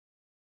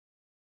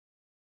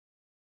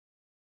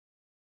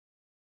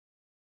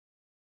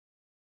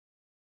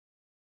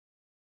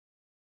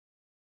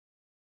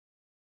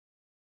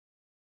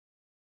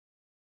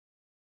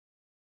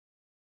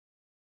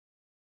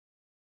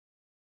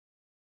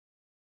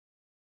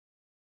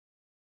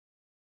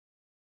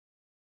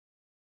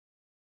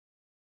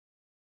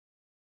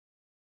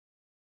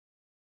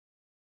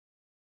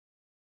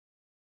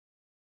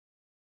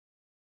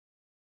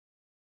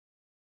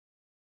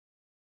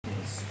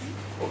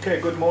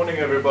Okay, good morning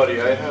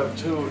everybody. I have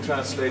two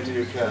translators.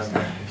 You can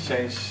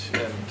change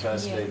and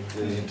translate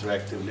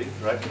interactively,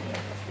 right?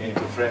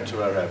 Into French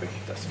or Arabic,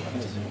 that's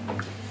fine.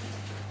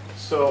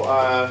 So,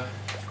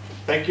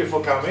 thank you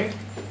for coming.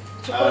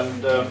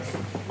 And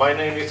my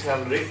name is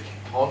Hänrik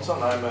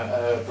Hánson. I'm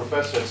a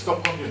professor at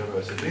Stockholm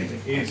University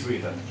in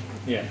Sweden.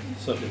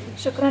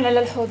 شكرا على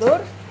الحضور.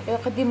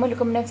 أقدم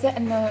لكم نفسي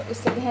أن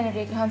أستاذ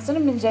هنريك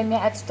هانسون من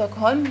جامعة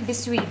ستوكهولم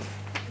بالسويد.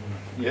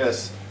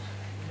 Yes,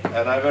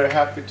 and I'm very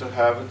happy to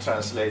have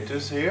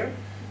translators here,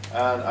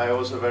 and I'm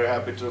also very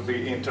happy to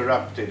be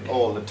interrupted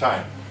all the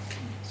time.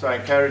 So I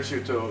encourage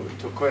you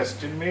to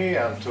question me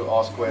and to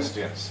ask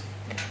questions.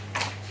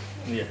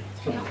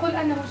 يقول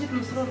أنه جد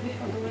مسرور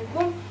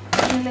بحضوركم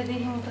وأن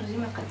لديه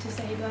مترجمة قد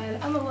تساعد على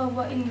الأمر،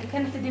 وهو إن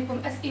كانت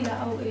لديكم أسئلة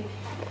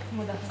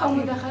أو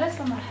مداخلات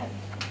فمرحبا.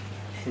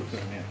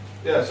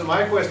 Yeah, so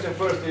my question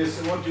first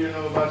is, what do you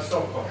know about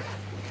Stockholm?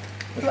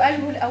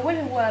 سؤاله الأول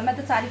هو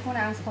ماذا تعرفون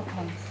عن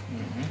ستوكهولم؟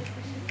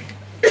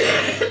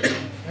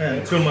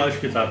 انتم ايش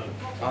كتعرفوا؟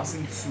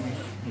 عاصمة السويد.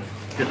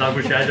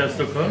 كتعرفوا شي حاجة عن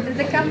ستوكهولم؟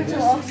 The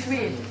capital of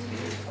Sweden.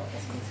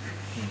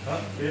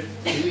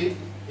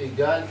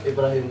 قال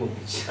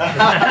إبراهيموفيتش.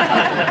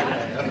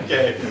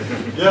 Okay,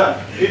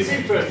 yeah, it's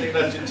interesting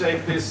that you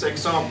take this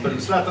example.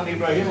 Zlatan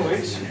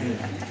Ibrahimovic,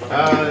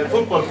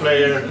 football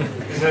player,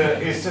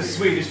 is a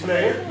Swedish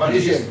player, but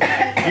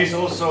he's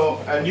also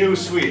a new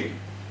Swede.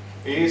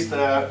 He's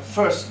the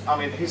first,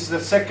 he's the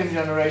second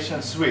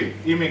generation Swede,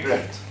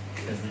 immigrant.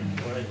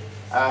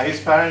 His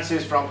parents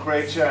is from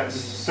Croatia and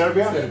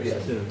Serbia?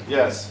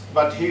 Yes,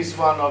 but he's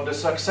one of the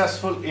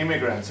successful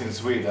immigrants in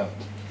Sweden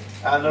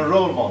and a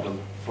role model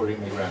for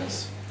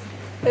immigrants.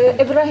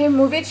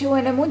 إبراهيموفيتش هو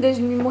نموذج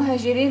من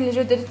المهاجرين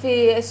الجدد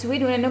في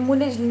السويد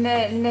ونموذج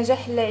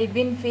لنجاح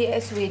اللاعبين في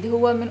السويد.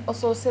 هو من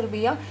أصول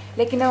صربية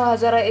لكنه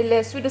هاجر إلى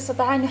السويد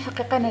واستطاع أن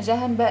يحقق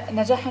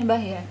نجاحا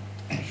باهرا.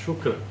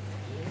 شكرا.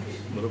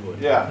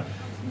 Yeah,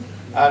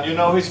 and you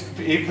know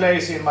he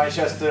plays in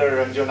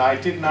Manchester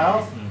United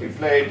now. He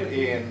played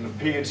in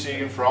PSG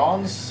in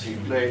France. He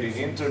played in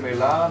Inter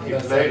Milan. He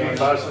played in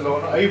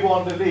Barcelona. He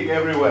won the league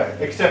everywhere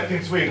except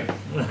in Sweden.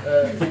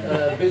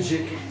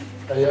 Belgium,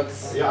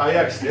 Ajax. Yeah,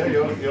 Ajax. Yeah,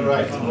 you're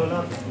right.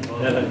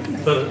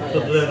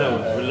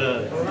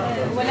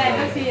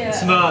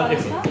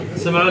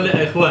 اسمعوا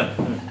الإخوان.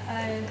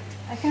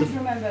 I can't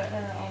remember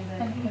all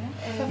the.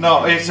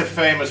 No, he's a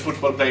famous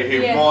football player. He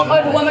won.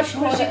 هو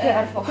مشهور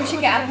كل شيء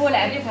كيعرفوه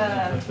لعب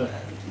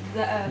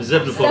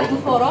بزاف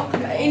الفرق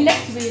إلا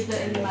السويد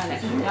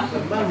المالك.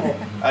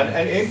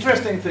 An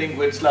interesting thing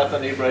with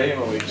Zlatan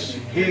Ibrahimovic,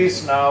 he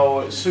is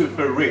now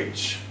super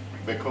rich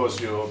because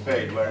you're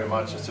paid very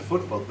much as a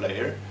football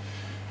player.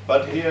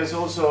 But he has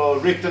also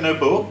written a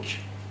book,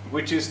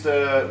 which is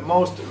the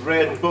most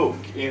read book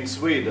in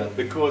Sweden,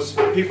 because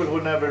people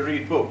who never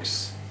read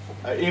books,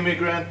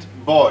 immigrant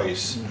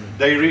boys,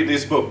 they read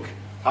this book,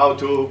 how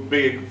to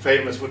be a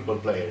famous football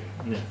player.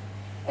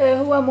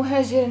 هو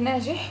مهاجر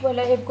ناجح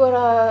ولاعب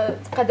كرة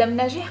قدم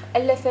ناجح.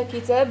 ألف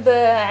كتاب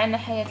عن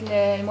حياة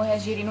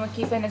المهاجرين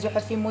وكيف نجحوا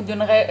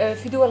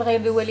في دول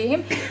غير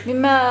دولهم،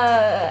 مما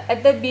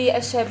أدى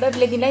بالشباب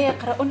الذين لا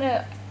يقرؤون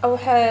أو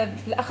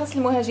بالأخص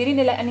المهاجرين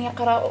إلى أن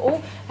يقرأوا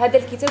هذا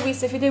الكتاب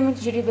ويستفيدوا من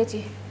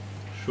تجربته.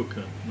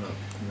 شكرا.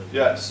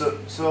 Yeah,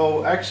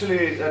 so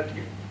actually that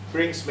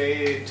brings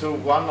me to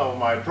one of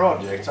my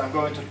projects. I'm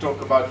going to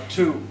talk about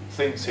two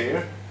things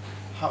here.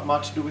 How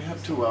much do we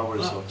have? 2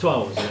 hours? 2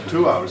 hours.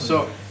 2 hours.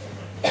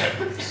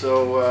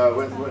 So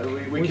when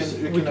we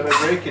can have a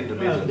break in the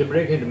middle. The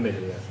break in the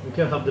middle. Yeah. We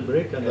can have the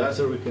break, and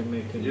after we can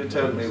make. You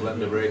tell me when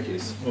the break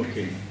is.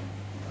 Okay.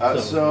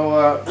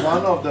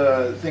 One of the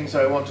things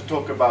I want to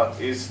talk about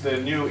is the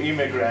new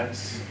immigrants,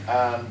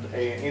 and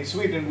in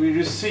Sweden we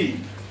receive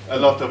a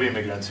lot of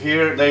immigrants.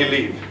 Here they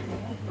live,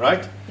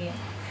 right? Yeah.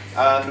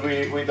 And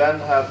we then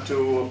have to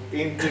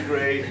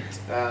integrate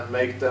and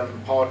make them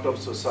part of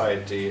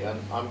society, and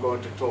I'm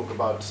going to talk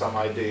about some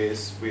ideas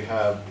we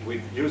have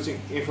with using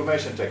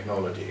information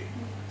technology.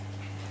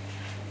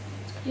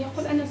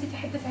 يقول أنه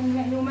سيتحدث عن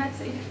معلومات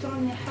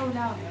إلكترونية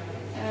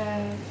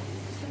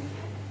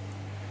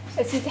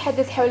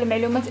سيتحدث حول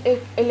المعلومات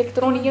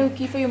الإلكترونية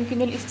وكيف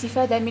يمكن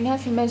الاستفادة منها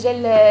في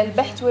مجال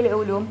البحث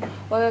والعلوم،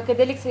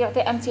 وكذلك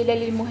سيعطي أمثلة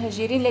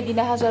للمهاجرين الذين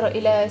هاجروا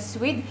إلى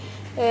السويد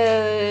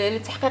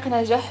لتحقيق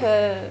نجاح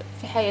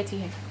في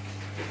حياتهم.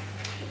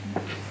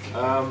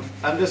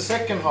 And the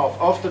second half,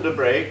 after the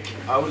break,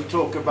 I will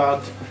talk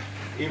about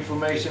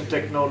information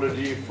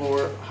technology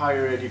for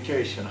higher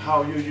education,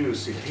 how you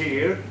use it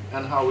here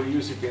and how we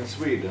use it in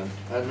Sweden,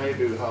 and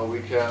maybe how we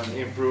can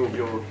improve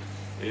your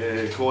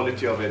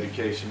quality of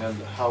education and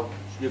how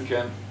you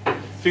can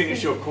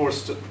finish your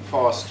course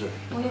faster.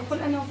 ويقول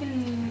أنه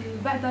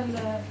بعد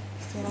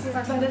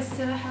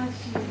الاستراحة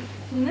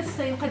في النصف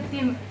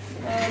سيقدم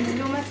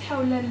معلومات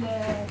حول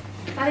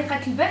طريقة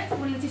البحث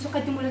والتي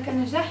تقدم لك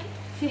نجاح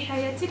في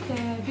حياتك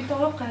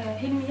بطرق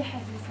علمية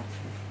حديثة.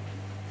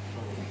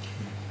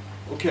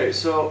 Okay,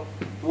 so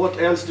what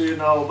else do you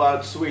know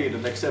about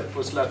Sweden except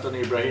for Zlatan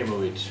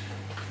Ibrahimovic?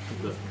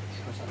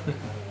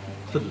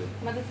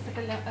 ماذا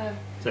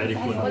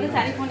تعرفون ماذا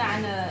تعرفون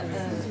عن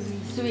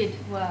السويد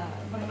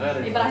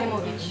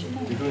وإبراهيموفيتش؟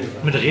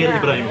 من غير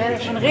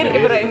إبراهيموفيتش. من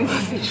غير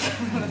إبراهيموفيتش.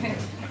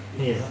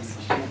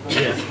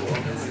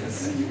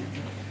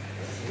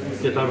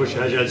 تعرفوا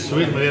شي حاجة على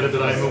السويد من غير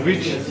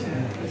إبراهيموفيتش؟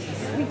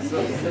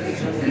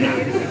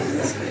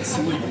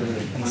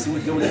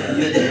 السويد دولة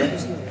حيادية.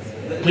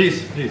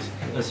 بليز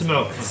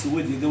اسمعوا.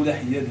 السويد هي دولة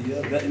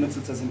حيادية دائما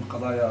تلتزم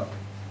بقضايا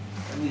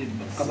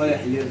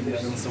حيادية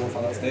على مستوى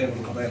فلسطين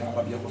والقضايا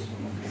العربية خصوصا.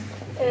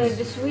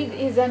 The Swede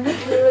is a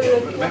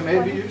neutral.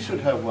 Maybe you should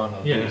have one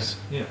of these.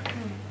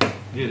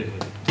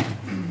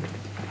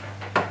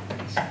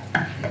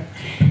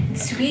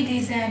 Swede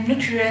is a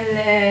neutral.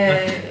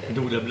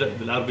 دولة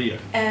بالعربية.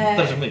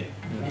 ترجمي.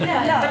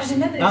 لا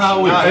ترجمة.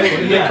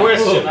 The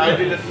question I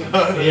didn't.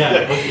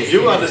 Yeah. Okay.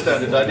 You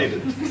understand it. I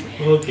didn't.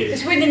 Okay.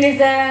 Sweden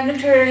is a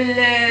neutral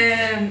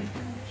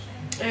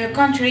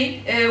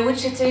country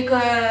which take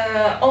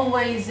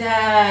always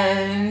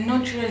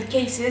neutral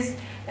cases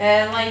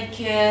like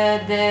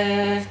the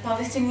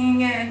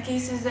Palestinian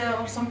cases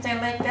or something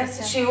like that.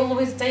 She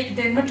always take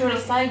the neutral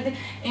side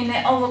in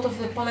a lot of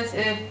the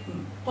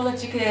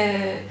political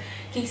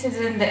cases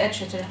and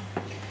etc.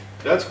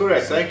 That's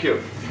correct. Thank you.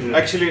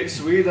 Actually,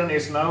 Sweden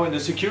is now in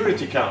the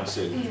Security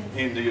Council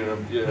in the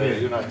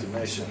United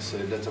Nations.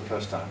 That's the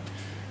first time.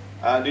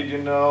 Did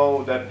you know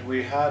that we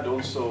had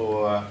also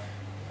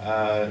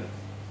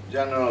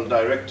General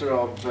Director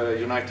of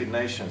United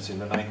Nations in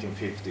the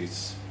 1950s?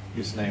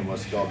 His name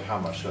was Dag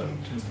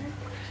Hammarskjöld.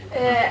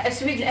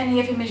 السويد الآن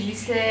هي في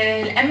مجلس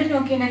الأمن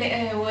وكان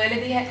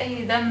ولديها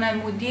أيضا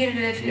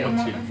مدير في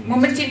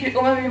ممثل في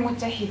الأمم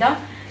المتحدة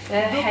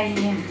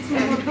حاليا.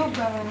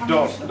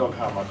 Dag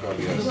Hammarskjöld,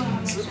 yes.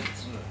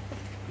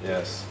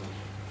 Yes.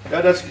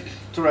 Yeah, that's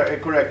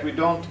correct. We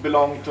don't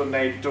belong to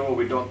NATO,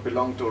 we don't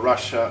belong to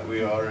Russia,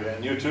 we are a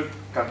neutral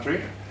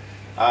country,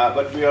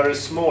 but we are a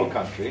small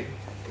country.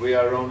 We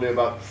are only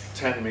about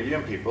 10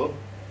 million people.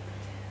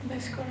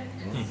 That's correct.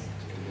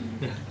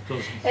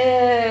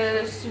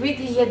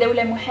 السويد هي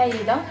دولة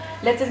محايدة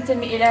لا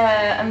تنتمي إلى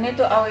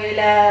الناتو أو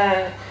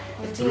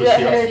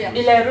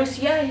إلى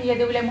روسيا. هي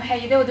دولة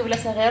محايدة ودولة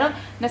صغيرة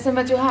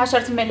نسمتها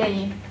 10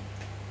 ملايين.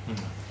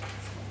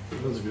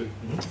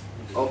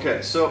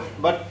 Okay, so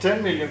but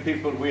 10 million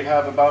people, we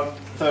have about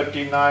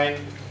 39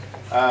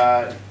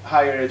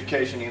 higher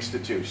education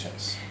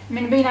institutions.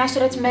 من بين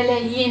 10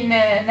 ملايين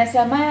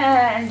نسمة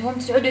عندهم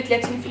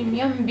 39%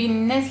 من بين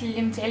الناس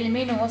اللي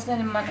متعلمين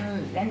ووصلوا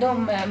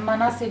عندهم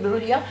مناصب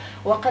عليا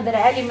وقدر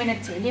عالي من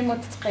التعليم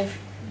والتثقيف.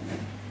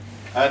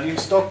 And in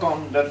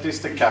Stockholm, that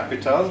is the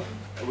capital,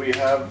 we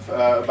have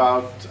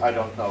about, I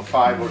don't know,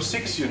 5 or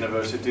 6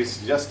 universities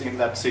just in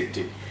that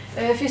city.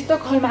 في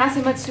ستوكهولم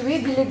عاصمة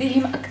السويد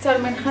لديهم أكثر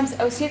من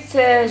 5 أو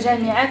 6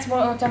 جامعات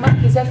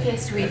متمركزة في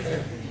السويد.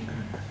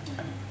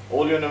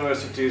 All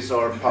universities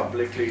are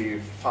publicly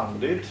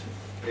funded.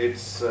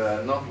 It's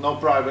no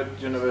private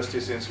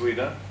universities in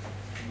Sweden,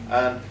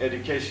 and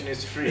education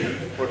is free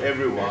for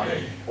everyone,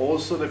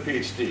 also the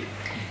PhD.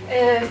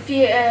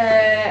 في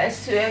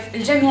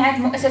الجامعات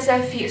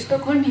مؤسسة في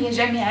ستوكهولم هي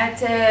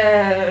جامعات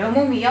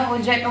عمومية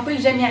وكل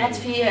الجامعات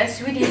في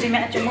السويد هي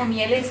جامعات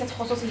عمومية ليست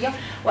خصوصية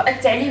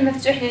والتعليم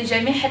مفتوح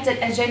للجميع حتى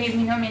الأجانب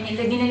منهم يعني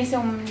الذين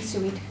ليسوا من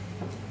السويد.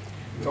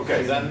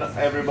 Okay, then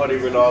everybody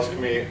will ask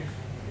me,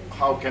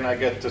 how can I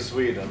get to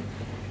Sweden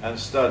and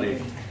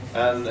study?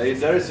 And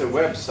there is a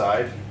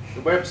website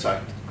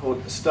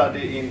called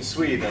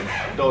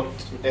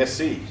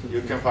studyinSweden.se.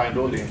 You can find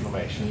all the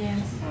information.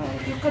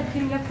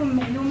 يقدم لكم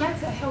معلومات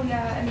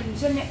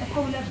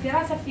حول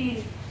الدراسة في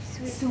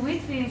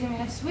السويد في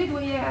جامعة السويد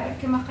وهي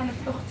كما قالت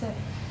الأخت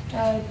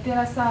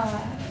دراسة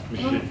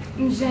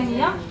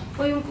مجانية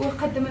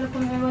ويقدم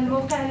لكم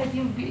الموقع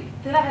الذي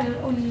بالاطلاع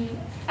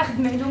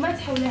أخذ معلومات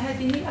حول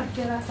هذه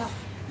الدراسة.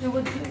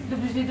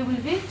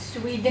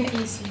 Sweden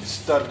is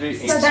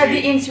Study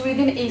in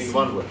Sweden in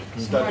one word.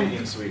 Study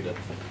in Sweden.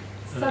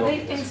 Study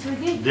in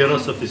Sweden.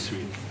 دراسة في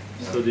السويد.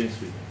 Study in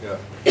Sweden. Yeah.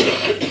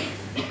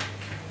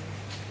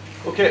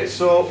 Okay,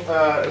 so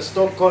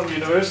Stockholm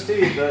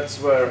University, that's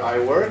where I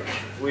work.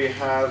 We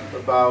have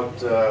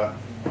about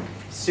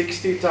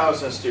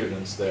 60,000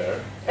 students there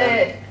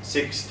and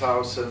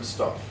 6,000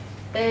 staff.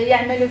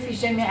 يعمل في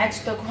جامعة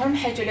ستوكهولم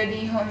حيث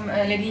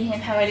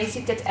لديهم حوالي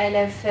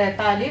 6000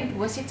 طالب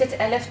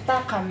و6000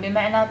 طاقم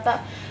بمعنى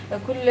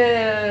لكل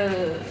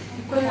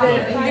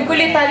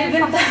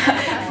طالب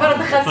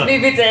فرد خاص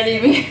به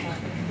بتعليمه.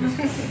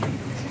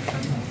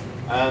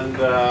 And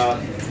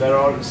there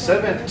are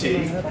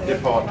 70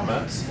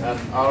 departments, and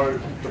our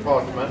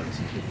department,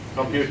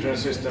 Computer and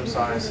System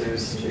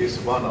Sciences, is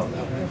one of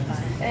them.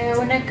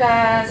 هناك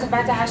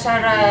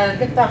 17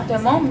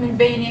 ديبارتمون من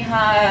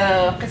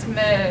بينها قسم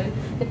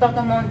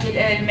ديبارتمون ديال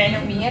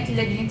المعلومات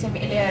الذي ينتمي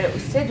اليها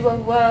الأستاذ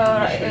وهو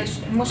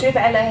المشرف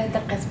على هذا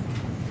القسم.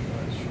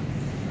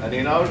 And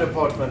in our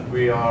department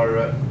we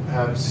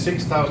have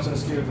 6,000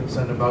 students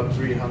and about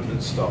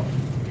 300 staff.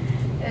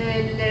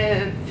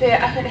 في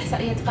آخر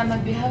إحصائيات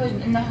قام بها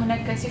وجد أن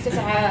هناك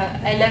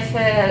 6000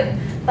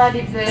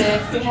 طالب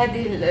في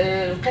هذه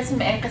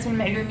القسم، أي قسم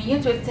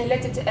المعلوميات، و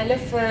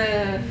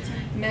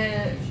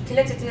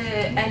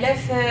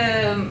 3000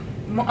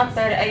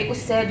 مؤطر أي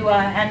أستاذ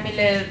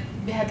وعامل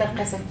بهذا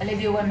القسم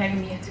الذي هو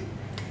المعلوميات.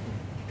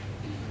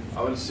 I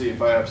will see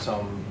if I have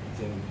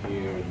something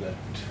here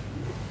that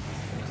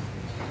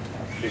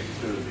flip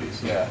through this.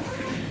 Yeah.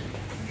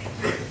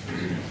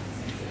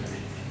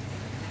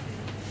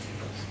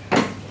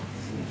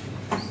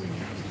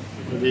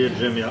 هذه هي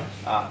الجامعة.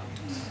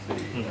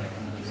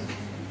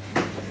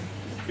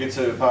 It's a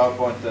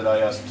PowerPoint that I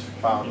just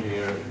found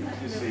here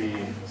to see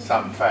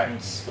some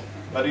facts,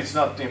 but it's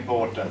not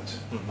important.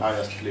 I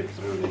just flip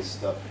through this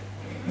stuff.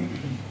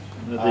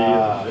 هذه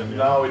هي الجامعة.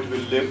 Now it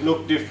will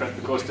look different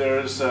because there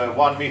is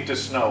 1 meter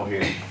snow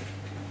here.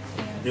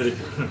 هنريك.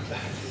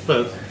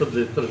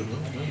 تفضلي الترجمة.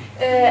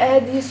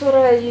 هذه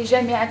صورة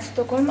لجامعة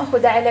ستوكهولم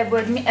مأخوذة على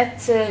بعد 100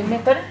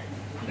 متر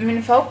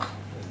من فوق.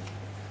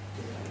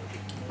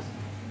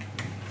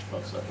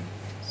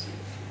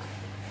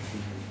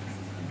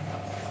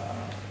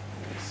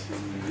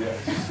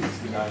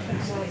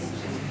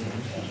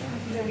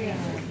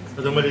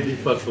 هذا هما لي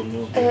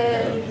ديبارتمون.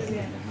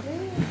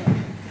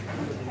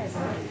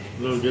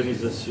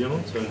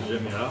 لورغانيزاسيون تاع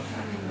الجامعة.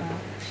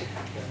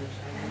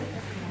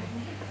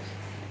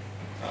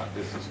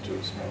 This is too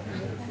small.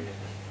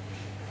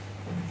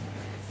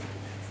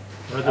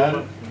 هذا And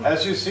as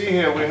you see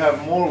here, we have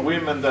more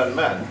women than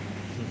men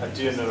at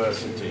the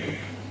university.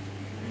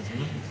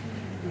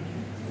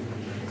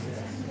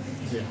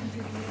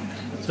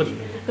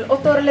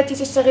 الأطر التي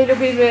تشتغل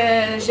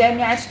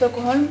بجامعة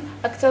ستوكهولم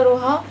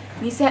أكثرها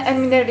نساء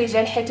من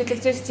الرجال، حيث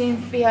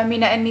 63 فيها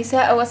من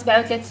النساء و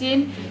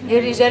 37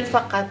 للرجال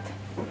فقط،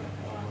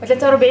 و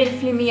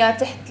 43%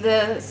 تحت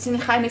سن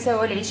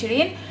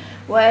 25،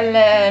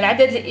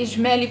 والعدد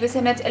الإجمالي في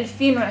سنة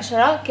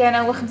 2010 كان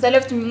هو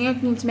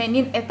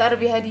 5882 إطار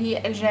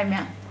بهذه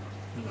الجامعة.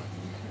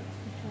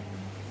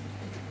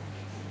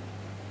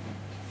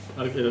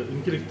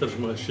 يمكن لك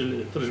ترجمي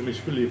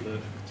شكون اللي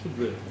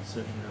تفضل.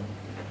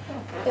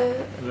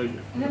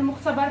 هنا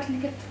المختبرات اللي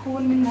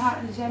كتكون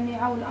منها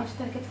الجامعه والانشطه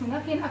اللي كتكون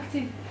منها كاين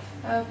اكتيف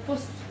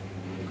بوست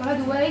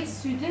جرادويت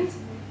ستودنت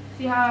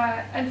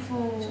فيها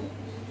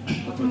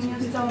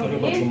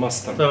 1846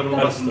 الماستر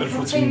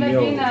كاين ما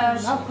بين 54%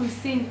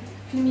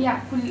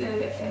 كل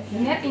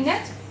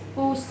إناث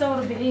و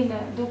 46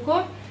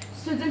 ذكور.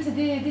 ستودنت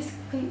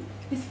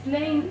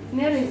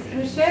ديسبلينري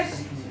ريسيرش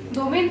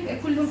دومين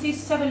كلهم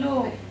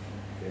تيشتغلوا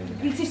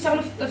في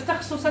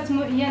تخصصات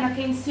معينه.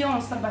 كاين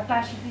سيونس 14%،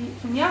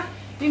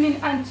 ومن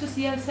اند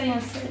سوسيال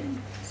ساينس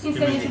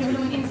انسانيه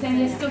العلوم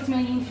الانسانيه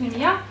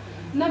 86%.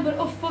 نمبر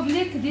اوف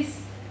بوبليك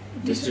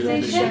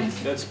ديسبيتيشن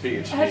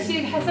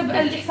هادشي حسب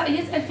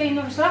الاحصائيات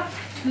 2010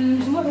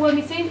 المجموع هو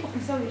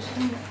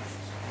 225.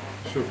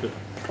 شوفي.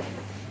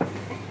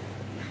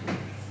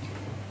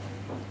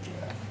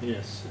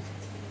 يس.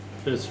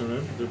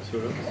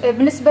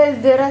 بالنسبة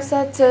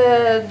لدراسات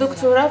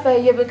الدكتوراه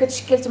فهي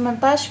كتشكل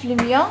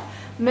 18%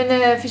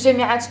 في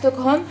جامعة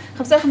ستوكهولم،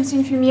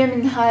 55%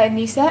 منها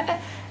نساء.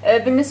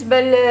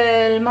 بالنسبة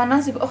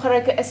للمناصب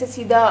أخرى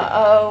كأساتذة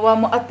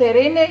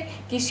ومؤطرين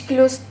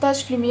كيشكلوا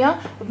 16%،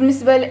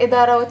 وبالنسبة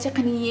للإدارة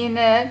والتقنيين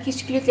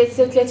كيشكلوا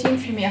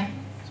 33%.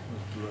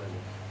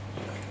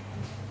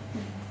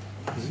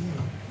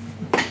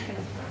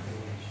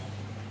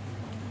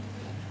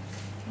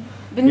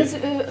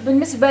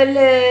 بالنسبة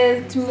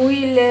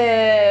للتمويل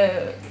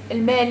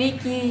المالي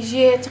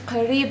كيجي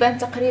تقريبا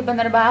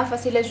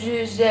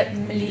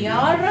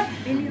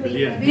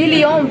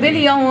 4.2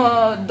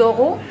 بليون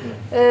دورو.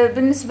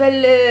 بالنسبة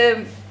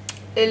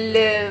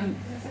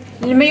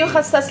لما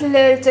يخصص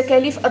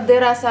لتكاليف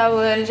الدراسة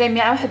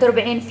والجامعة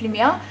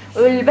 41%،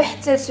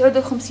 والبحث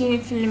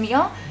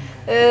 59%.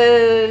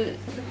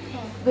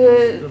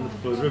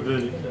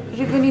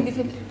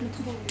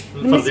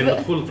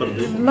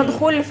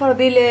 المدخول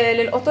الفردي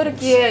للأطر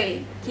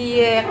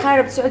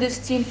كيقارب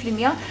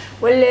 69%،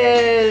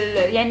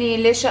 يعني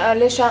لي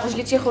شارج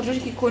اللي تيخرجوا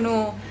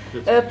كيكونوا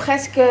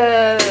بريسك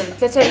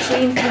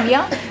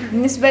 23%.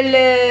 بالنسبه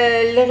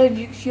لي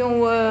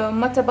ريدكسيون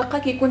ما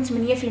تبقى كيكون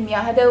 8%.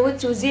 هذا هو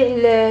التوزيع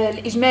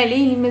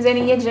الاجمالي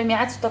لميزانيه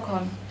جامعه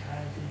ستوكهولم.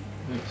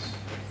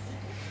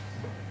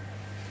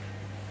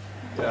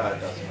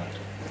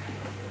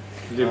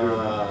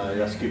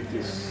 Just skip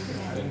this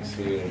things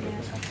here.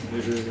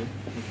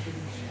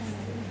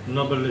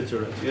 Nobel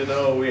Literature. You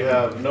know, we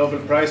have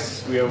Nobel Prize.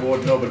 We award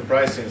Nobel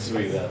Prize in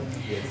Sweden.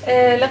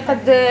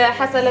 لقد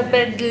حصل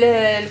بعض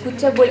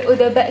الكتاب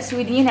والأدباء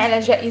السويديين على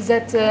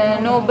جائزة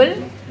نوبل.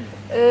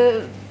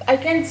 I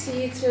can't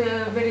see it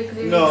very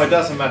clearly. No, it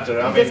doesn't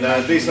matter. I mean,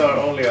 these are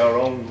only our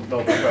own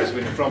Nobel Prize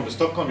winner from the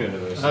Stockholm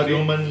University. هذو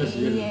هما الناس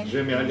ديال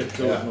الجامعة اللي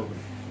خداو نوبل.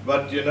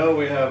 But you know,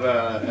 we have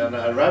an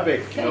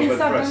Arabic Nobel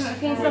Prize.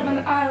 كاين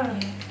 7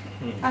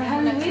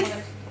 هانويس،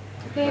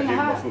 كاين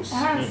هانس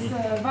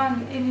فان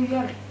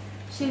إليور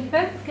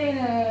شيلفن، كاين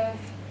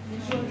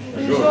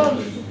جورج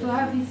to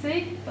have essay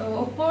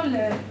au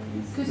pôle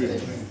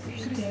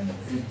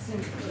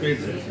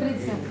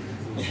Chrétien.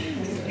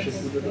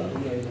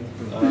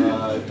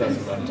 It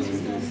doesn't matter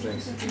with these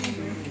things.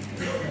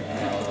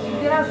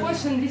 There are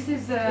questions. This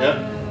is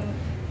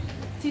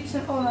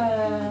teaching or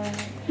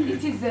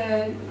it is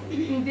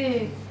in the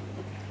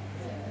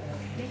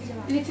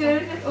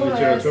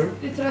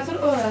literature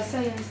or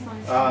science.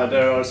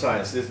 There are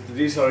science.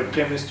 These are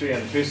chemistry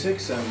and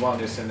physics, and one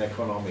is in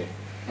economy.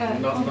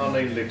 None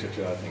in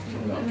literature, I think.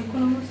 No.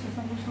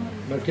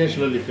 ما كاينش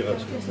لا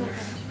ليتيراتور.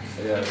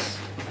 Yes.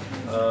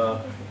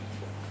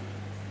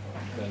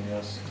 Then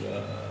just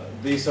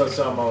these are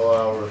some of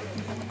our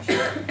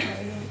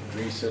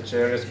research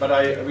areas, but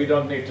we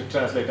don't need to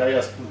translate. I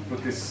just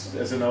put this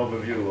as an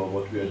overview of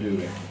what we are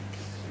doing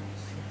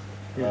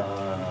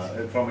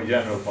from a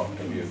general point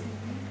of view.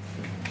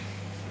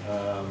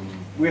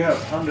 We have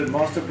 100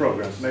 master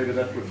programs. Maybe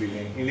that would be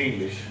in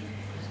English.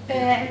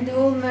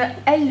 عندهم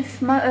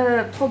 1000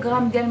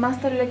 بروغرام ديال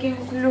ماستر لكن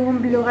كلهم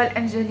باللغه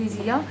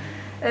الانجليزيه.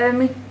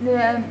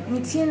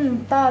 200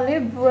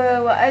 طالب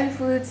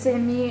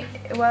و1900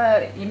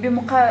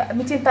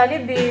 200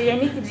 طالب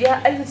يعني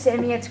كتجيها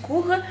 1900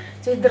 كور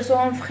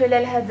تدرسوهم في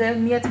خلال هذا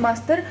 100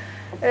 ماستر.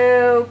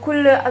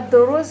 كل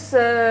الدروس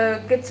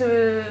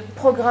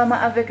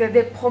كتبروغراما افيك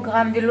دي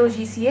بروغرام دي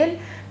لوجيسيال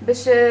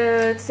باش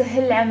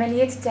تسهل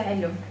عمليه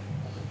التعلم.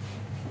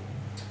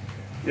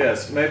 Yes,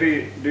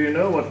 maybe. Do you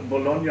know what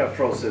Bologna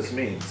process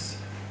means?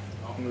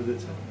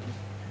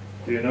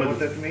 Do you know what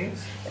that means?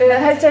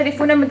 هل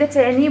تعرفون ماذا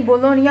تعني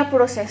بولونيا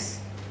بروسيس؟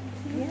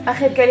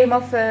 آخر كلمة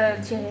في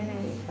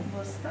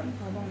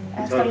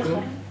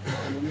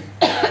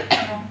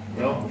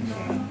No.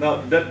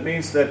 No, that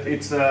means that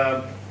it's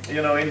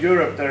you know, in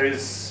Europe there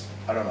is,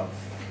 I don't know,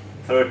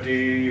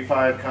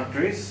 35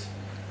 countries,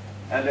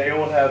 and they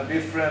all have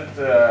different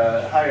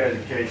higher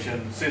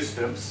education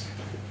systems.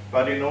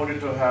 But in order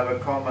to have a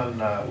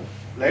common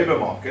labor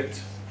market,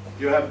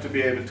 you have to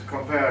be able to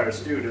compare a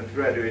student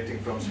graduating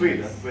from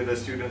Sweden with a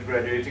student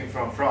graduating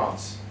from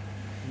France.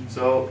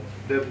 So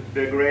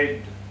the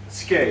grade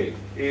scale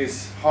is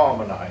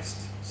harmonized.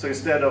 So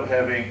instead of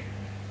having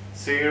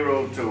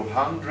 0 to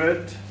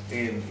 100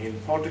 in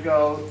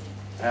Portugal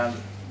and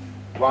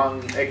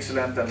 1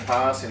 excellent and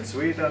pass in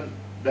Sweden,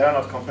 they are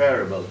not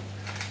comparable.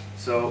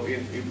 So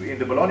in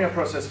the Bologna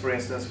process, for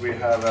instance, we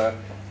have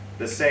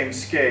the same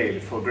scale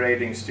for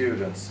grading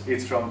students.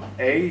 It's from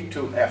A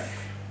to F.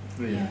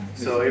 Yeah.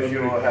 So if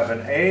you have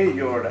an A,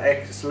 you're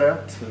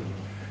excellent,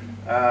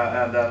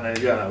 and then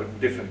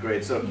different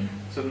grades.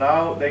 So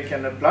now they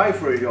can apply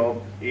for a job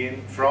in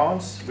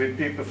France with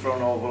people from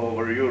all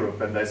over Europe,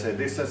 and they say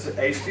this is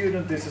a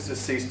student, this is a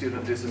C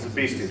student, this is a B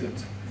student.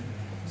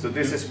 So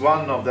this is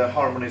one of the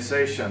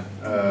harmonization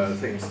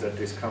things that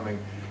is coming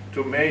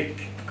to make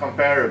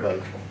comparable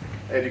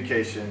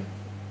education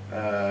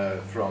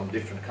from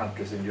different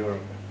countries in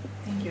Europe.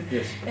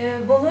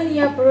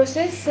 بولونيا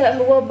بروسيس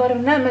هو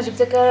برنامج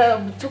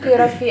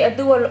ابتكر في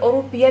الدول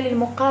الأوروبية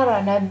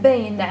للمقارنة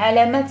بين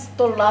علامات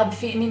الطلاب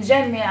من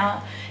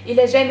جامعة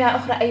إلى جامعة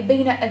أخرى، أي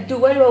بين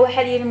الدول، وهو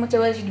حاليا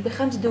متواجد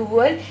ب5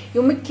 دول.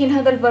 يمكن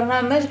هذا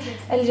البرنامج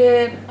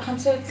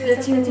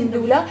 35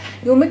 دولة.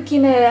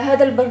 يمكن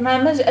هذا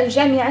البرنامج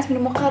الجامعات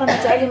من مقارنة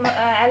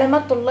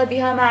علامات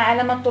طلابها مع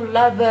علامات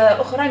طلاب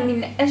أخرى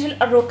من أجل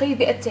الرقي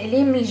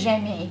بالتعليم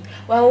الجامعي،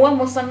 وهو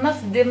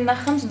مصنف ضمن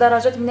 5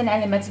 درجات من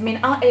العلامات من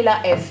A إلى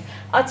F.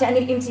 A تعني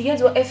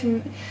الامتياز و F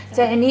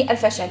تعني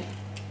الفشل.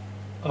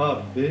 A,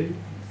 B,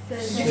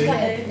 C,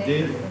 D,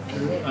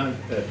 and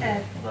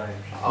F.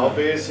 A,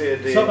 B, C,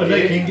 D. So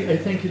I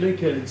think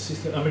like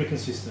American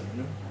system,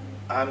 no?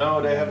 I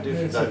know they have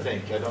different. I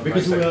think I don't.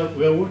 Because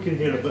we are working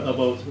here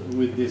about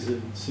with this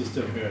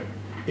system here.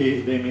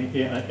 They mean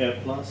A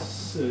plus.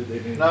 They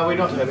mean No, we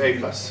don't have A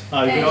plus.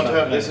 We don't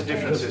have. There's a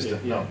different system.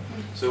 Yeah. No.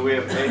 So we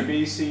have A, B,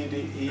 C, D,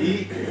 E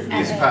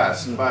is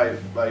passed by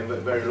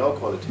very low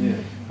quality.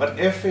 Yeah. But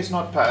F is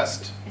not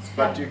passed,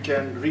 but you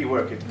can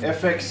rework it.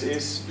 FX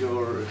is you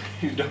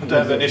don't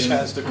have any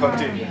chance to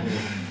continue.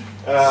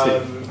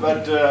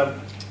 But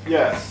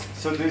yes,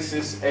 so this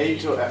is A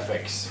to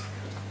FX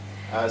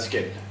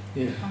scale.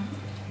 Yeah.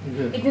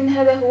 إذن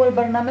هذا هو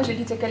البرنامج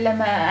اللي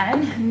تكلم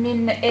عنه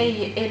من A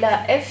إلى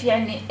F،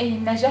 يعني A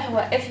النجاح و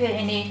F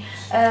يعني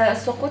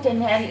السقوط،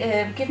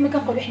 يعني كيف ما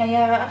كنقولوا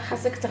حنايا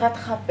خاصك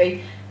تغاتخابي.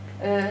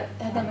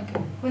 هذا ما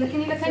كان.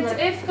 ولكن إذا كانت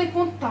F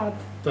كيكون طرد.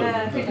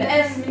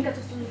 الآن من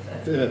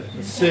كتوصل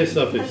سي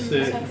صافي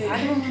سي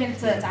ممكن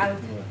تعاود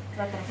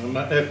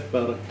ما F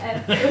بارك.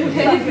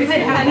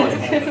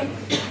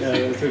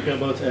 Talking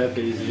about F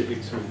is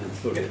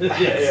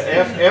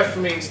F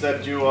means that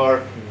you are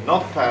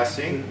not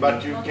passing, but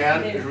you can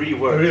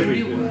rework.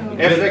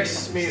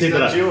 FX means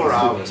that you are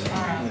out.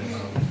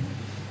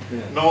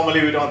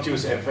 Normally we don't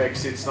use FX,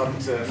 it's not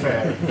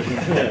fair.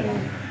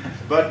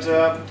 But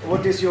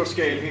what is your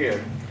scale here?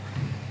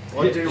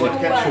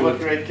 What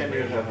grade can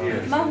you have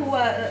here? ما هو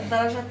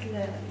درجة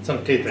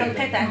تنقيط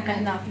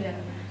هنا في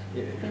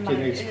Can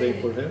you explain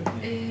for him?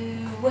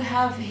 We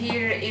have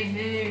here if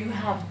you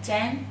have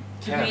 10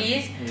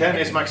 degrees. 10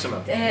 is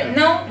maximum.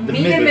 No, The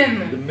minimum.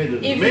 middle, the middle.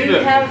 If Middle. you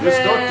have We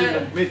start in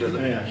the middle.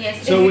 Yeah. yes,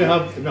 So if we you-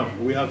 have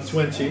we have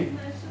 20.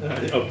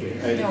 Okay.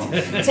 no,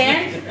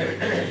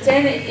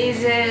 10 is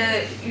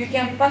you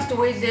can pass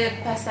with the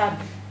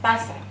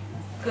pass.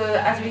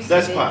 As we say,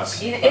 That's pass.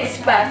 It's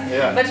pass.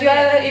 Yeah. But you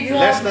are if you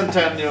Less have than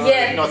 10, you're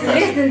yeah, not less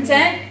passing. than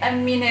 10. I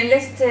mean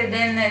less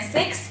than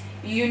 6.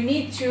 You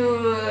need to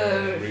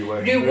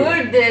Rework.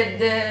 reword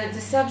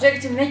the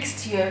subject next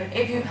year.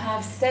 If you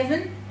have 7,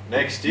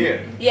 Next year,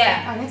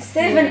 yeah,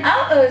 7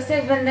 up,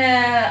 7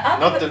 up.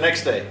 not the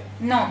next day.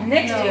 No,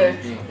 next No. year.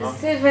 No.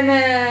 7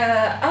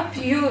 up,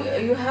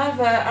 you have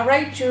a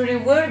right to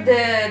reword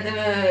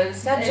the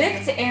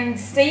subject in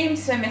the same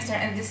semester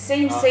and the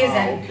same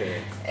season. Okay.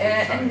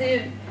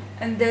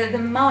 And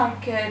the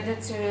mark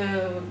that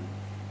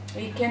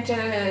we can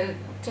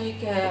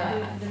take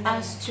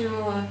us to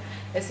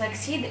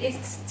succeed is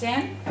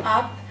 10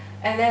 up,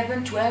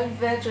 11, 12,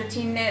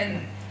 13,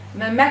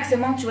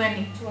 maximum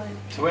 20.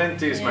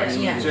 20 is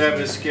maximum. Yeah. So you have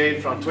a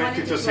scale from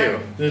 20 to 0.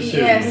 This Yes,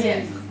 year.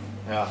 yes.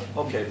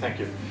 Yeah. Okay. Thank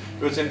you.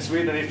 Because in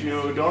Sweden, if you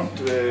don't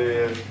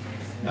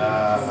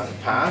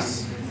pass,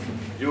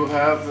 you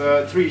have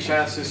 3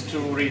 chances to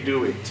redo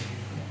it,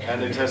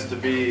 and it has to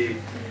be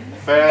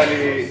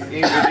fairly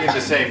within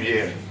the same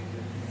year.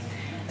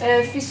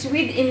 في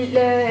السويد إن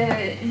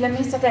لم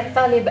يستطع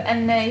الطالب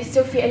أن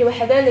يستوفي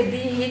الوحدة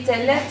لديه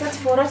 3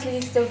 فرص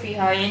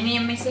ليستوفيها، يعني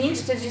ما يسينش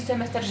تجي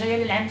السمستر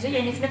الجاي للعام الجاي،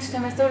 يعني في نفس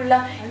السمستر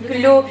ولا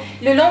كله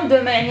لو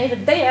لوندوما، يعني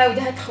غدا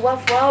يعاودها 3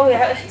 فوا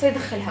حتى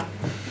يدخلها.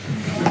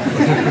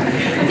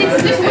 انت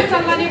تقدري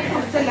توصل لاني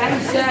حتى العام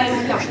الجاي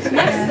ولا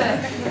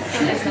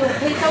نفس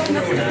الوقيته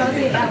ونفس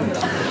الطريقه.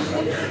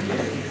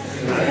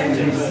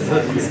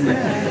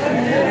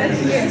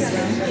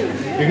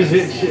 Because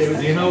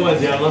do you know what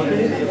the Allah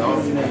is?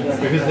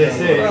 Because they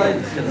say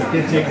you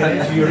can take an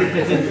it, you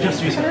written it, just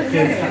you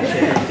can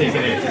take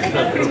an it. It's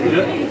not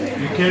problem.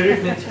 You can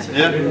written it.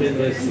 Yeah.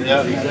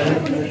 Yeah. Exam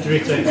 3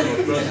 times.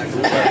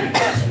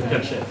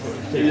 Catch it.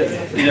 Yeah.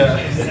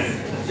 Yes.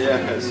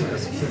 Yes.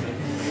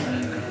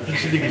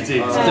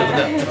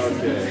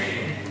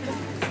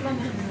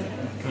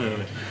 Okay.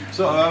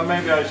 So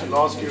maybe I should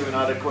ask you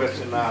another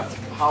question.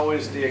 How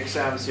is the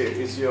exams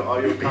here?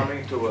 Are you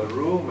coming to a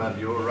room and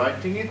you're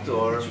writing it,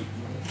 or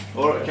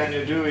can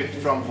you do it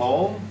from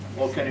home,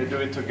 or can you do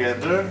it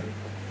together,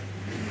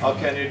 or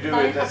can you do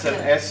it as an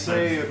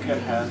essay you can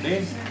hand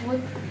in?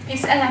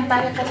 يسأل عن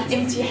طريقة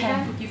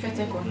الامتحان كيف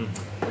تكون.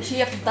 واش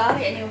هي في الدار،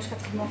 يعني واش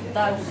كتخدموا في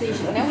الدار وكيجي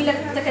هنا، ولا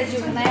حتى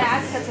كتجيو هنايا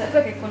عاد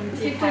كيكون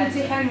كيكون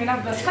امتحان من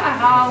عبر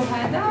القاعه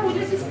وهذا،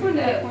 ولا تكون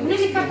ولا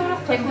اللي كطرق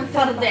كيكون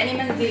فرض يعني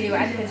منزلي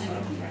وعاد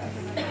كتجيو.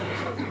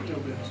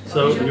 So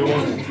you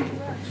want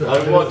to I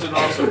want an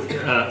answer.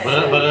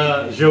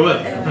 بغا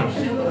جواب.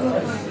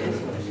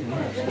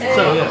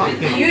 So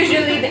yeah.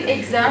 Usually the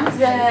exams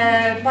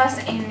pass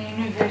in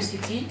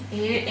university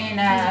here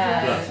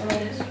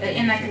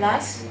in a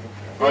class.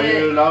 Are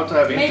you allowed to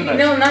have Maybe internet?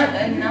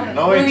 no.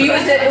 No We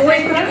internet.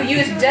 when you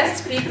use just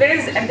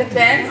papers and the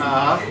pens.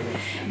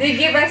 They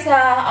give us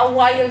a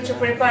while to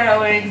prepare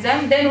our exam.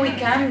 Then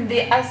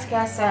they ask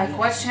us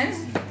questions,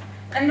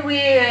 and we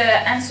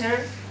answer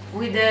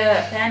with the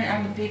pen and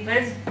the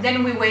papers. Then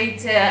we wait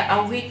a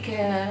week,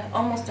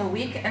 almost a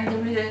week, and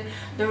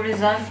the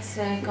results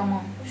come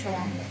on. Show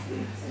on.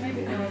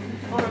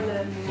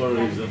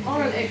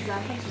 Oral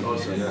exam.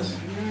 Also, yes.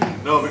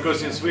 No, because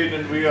in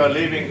Sweden we are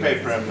leaving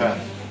paper and pen.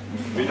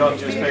 We don't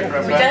use paper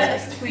and pen.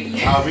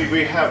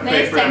 We have ما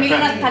paper and يستعملون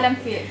pen. القلم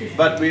في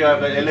But we have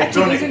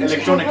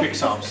electronic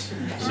exams,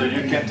 so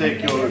you can take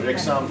your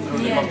exam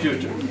through the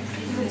computer.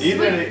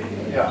 Either,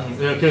 yeah.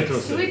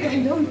 السويد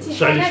عندهم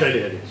شعلي امتحانات.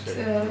 شعلي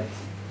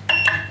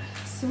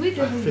السويد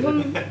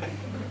عندهم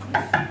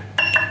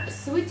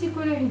السويد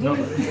تيكون عندهم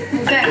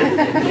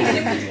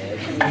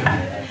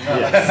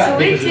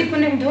السويد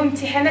تيكون عندهم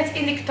امتحانات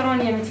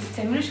الكترونيه، ما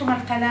تستعملوش هما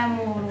القلم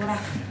والوراق.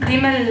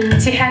 ديما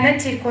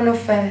الامتحانات تيكونوا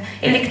في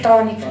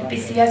الكترونيك في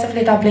البيسيات وفي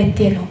لي تابليت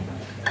ديالهم.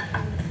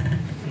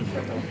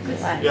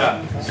 Yeah,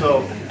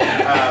 so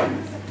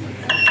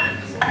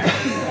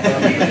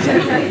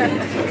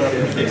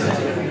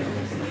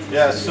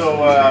yeah, so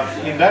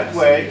in that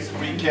way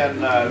we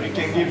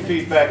can give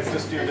feedback to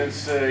students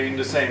in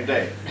the same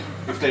day,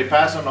 if they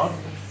pass or not,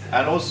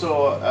 and also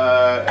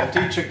a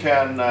teacher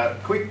can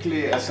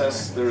quickly assess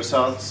the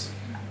results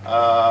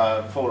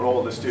for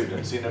all the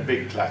students in a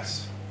big class.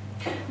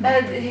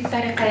 بهذه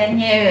الطريقة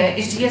يعني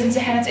اجتياز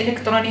امتحانات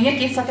إلكترونية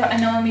كيستطيعوا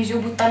أنهم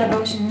يجاوبوا الطلبة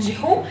باش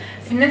ينجحوا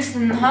في نفس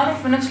النهار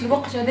وفي نفس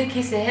الوقت، هذا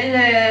كيسهل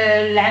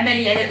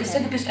العملية على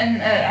الأستاذ باش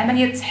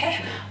عملية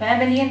التصحيح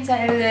وعملية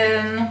تاع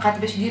النقاط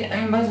باش يدير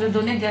اون باز دو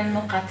دوني ديال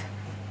النقاط.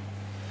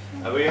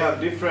 We have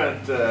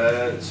different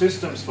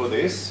systems for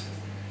this.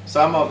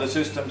 Some of the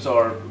systems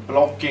are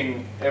blocking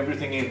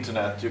everything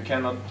internet. You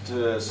cannot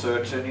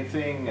search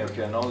anything. You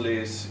can only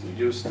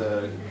use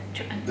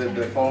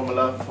the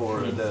formula for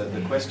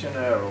the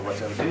questionnaire or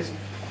whatever it is.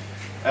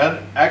 And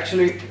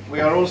actually, we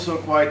are also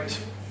quite,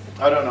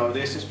 I don't know,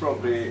 this is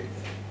probably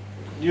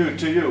new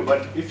to you,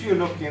 but if you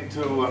look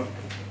into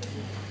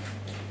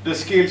the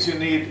skills you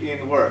need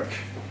in work.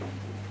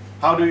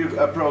 How do you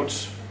approach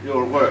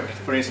your work?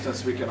 For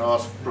instance, we can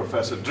ask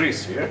Professor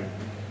Dries here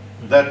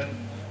that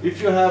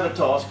if you have a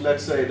task,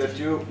 let's say that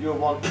you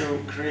want to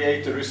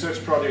create a research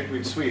project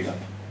with Sweden,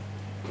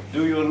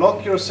 do you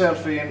lock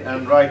yourself in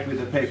and write with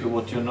the paper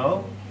what you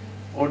know?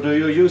 Or do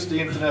you use the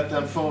internet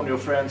and phone your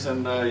friends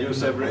and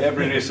use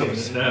every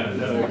resource?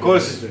 No. Of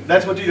course,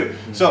 that's what you do.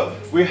 So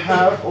we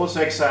have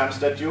also exams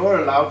that you are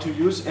allowed to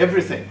use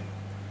everything.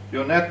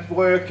 Your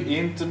network,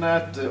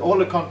 internet, all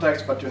the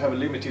contacts, but you have a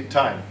limited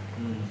time.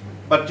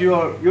 But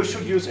you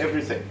should use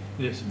everything.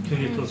 Yes,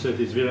 clinical set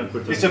is very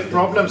important. It's a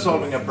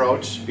problem-solving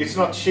approach. It's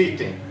not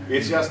cheating.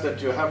 It's just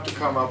that you have to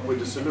come up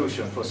with a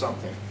solution for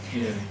something.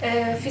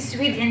 في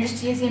السويد عند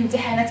اجتياز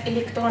امتحانات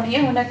إلكترونية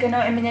هناك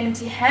نوع من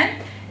الامتحان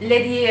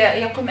الذي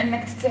يقوم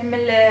انك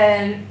تستعمل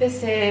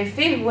البيسي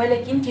فيه،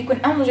 ولكن كيكون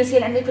ان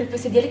لوجيسيال عندك في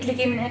البيسي ديالك اللي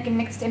كيمنعك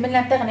انك تستعمل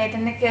الانترنت،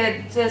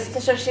 انك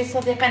تستشر شي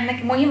صديق،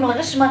 انك المهم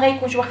الغش ما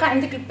غيكونش واخا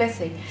عندك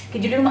البيسي،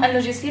 كيديروا لهم ان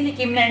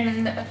لوجيسيال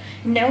اللي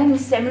يمنعوهم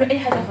يستعملوا اي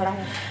حاجه اخرى.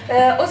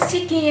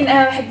 اوسي كاين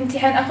واحد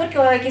الامتحان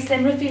اخر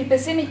كيستعملوا فيه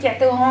البيسي مي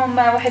كيعطيوهم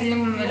واحد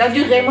لا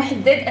دوغي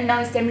محدد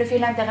انه يستعملوا فيه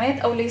الانترنت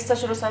او اللي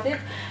يستشروا صديق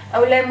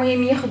او لا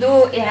المهم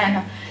ياخذوا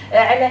اعانه،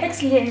 على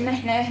عكس اللي عندنا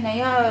حنا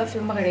هنايا في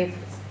المغرب.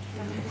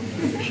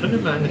 So for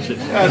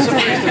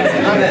instance,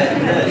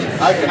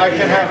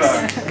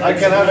 I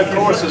can have a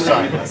course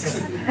assignment.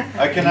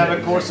 I can have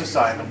a course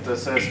assignment that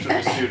says to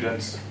the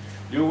students,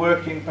 you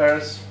work in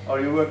pairs or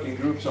you work in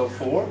groups of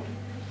 4,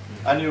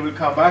 and you will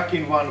come back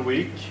in 1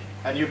 week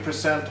and you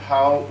present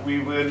how we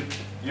will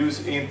use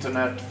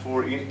internet for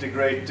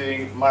integrating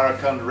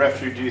Moroccan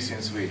refugees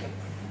in Sweden.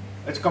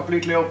 It's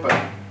completely open,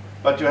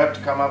 but you have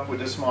to come up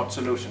with a smart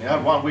solution. You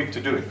have 1 week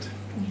to do it.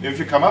 If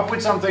you come up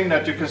with something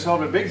that you can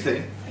solve a big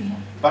thing,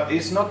 but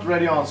it's not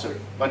ready answer.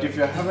 But if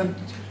you haven't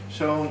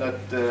shown that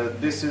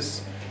this is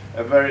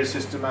a very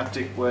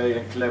systematic way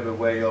and clever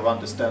way of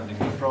understanding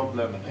the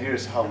problem, and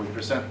here's how we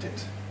present it.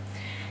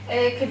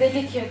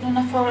 كذلك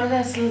يعطونا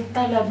فرص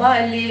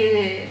للطلبة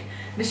اللي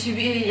باش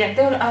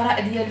يعطيو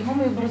الآراء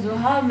ديالهم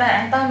ويبرزوها. ما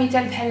عطا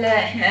مثال بحال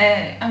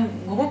حنا ان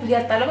جروب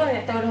ديال الطلبة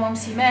يعطيو لهم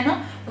سيمانة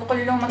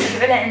ويقول لهم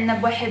تبعوا لنا عندنا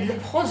بواحد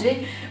البروجي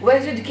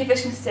واجد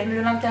كيفاش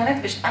نستعملوا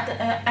الانترنت باش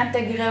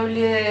انتغريو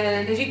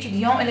لي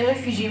ستوديون لي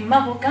ريفوجي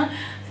ماروكان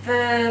في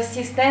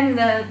السيستم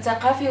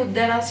الثقافي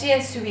والدراسي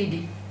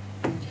السويدي.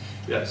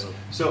 Yes.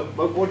 So,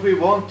 but what we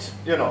want,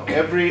 you know,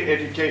 every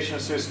education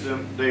system,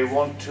 they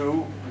want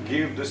to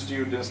give the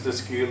students the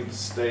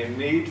skills they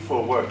need for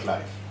work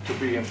life, to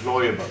be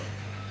employable.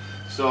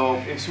 So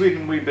in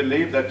Sweden we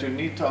believe that you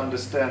need to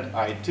understand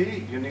IT,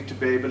 you need to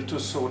be able to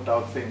sort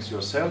out things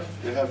yourself,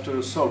 you have to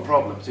solve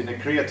problems in a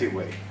creative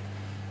way.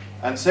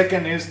 And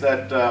second is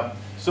that,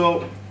 so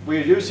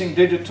we're using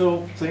digital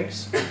things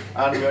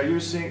and we are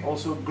using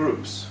also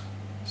groups.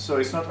 So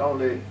it's not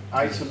only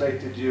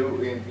isolated you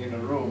in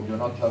a room,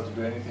 you're not allowed to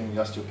do anything,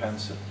 just your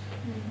pencil.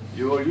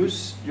 You use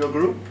your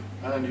group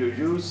and you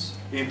use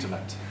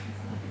internet.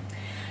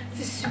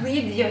 في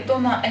السويد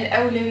يعطونا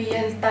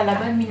الأولوية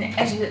للطلبة من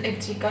أجل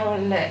الابتكار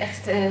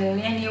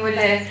يعني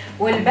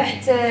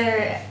والبحث،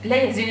 لا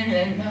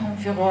يعزلونهم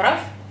في غرف،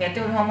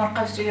 يعطيو لهم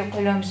ورقة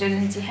ويقولوا لهم جدول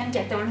الامتحان،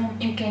 يعطيو لهم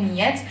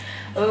إمكانيات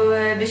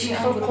باش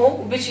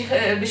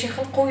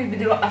يخلقوا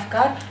ويبدلوا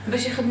أفكار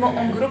باش يخدموا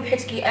اون جروب،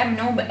 حيت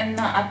كيأمنوا بأن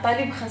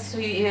الطالب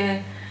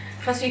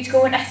خاصو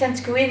يتكون احسن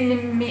تكوين اللي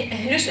ما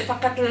يأهلوش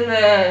فقط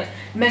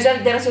المجال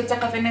الدراسي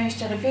والثقافي انه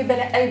يشتغل فيه، بل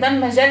ايضا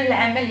مجال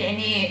العمل.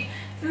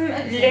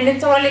 يعني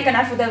الثوره اللي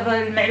كنعرفوا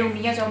دابا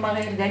المعلوميات وما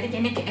غير ذلك،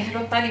 يعني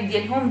كيأهلوا الطالب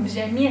ديالهم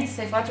بجميع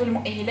الصفات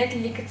والمؤهلات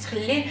اللي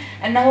كتخليه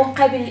انه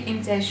قابل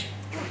للانتاج.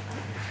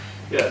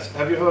 Yes,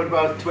 have you heard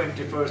about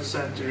 21st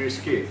century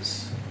skills?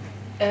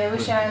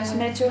 واش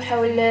سمعتوا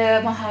حول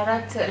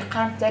مهارات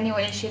القرن الثاني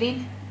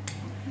والعشرين؟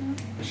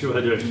 شو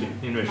 21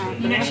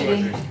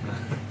 22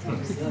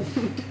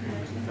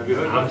 Have you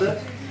heard about that?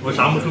 واش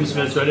عمركم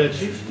سمعتوا على هذا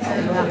الشيء؟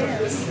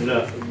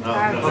 لا.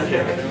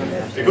 Okay.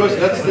 Because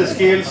that's the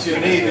skills you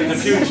need in the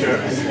future.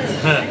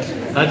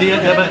 هذه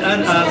دابا الان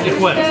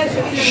الاخوان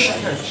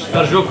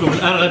ارجوكم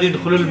الان غادي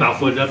ندخلوا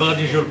للمعقول، دابا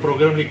غادي نجيو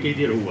البروغرام اللي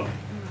كيدير هو.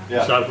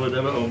 تعرفوا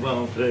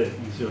دابا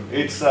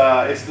It's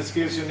the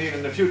skills you need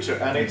in the future,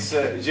 and it's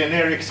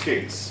generic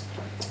skills.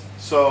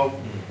 So,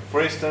 for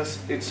instance,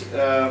 it's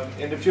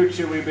in the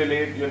future we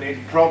believe you need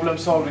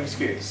problem-solving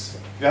skills.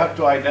 You have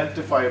to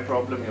identify a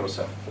problem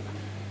yourself.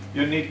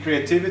 You need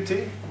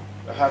creativity.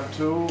 You have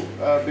to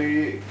be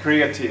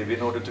creative in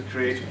order to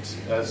create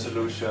a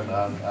solution,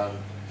 and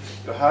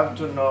you have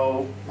to know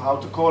how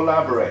to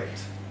collaborate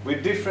with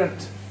different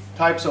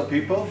types of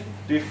people,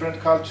 different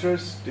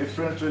cultures,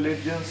 different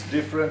religions,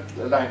 different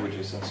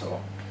languages, and so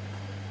on.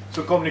 So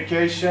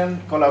communication,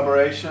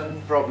 collaboration,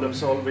 problem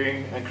solving,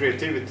 and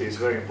creativity is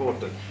very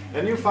important.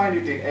 And you find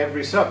it in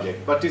every subject,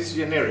 but it's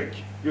generic.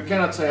 You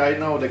cannot say, I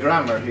know the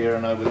grammar here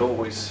and I will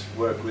always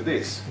work with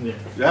this. Yeah.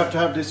 You have to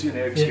have these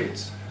generic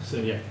skills.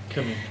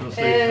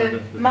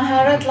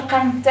 مهارات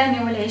القرن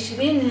الثاني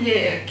والعشرين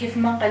كيف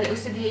ما قال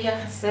الأستاذ هي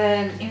خص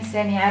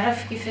الإنسان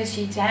يعرف كيفاش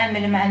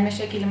يتعامل مع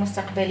المشاكل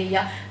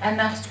المستقبلية،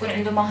 أنه خص تكون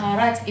عنده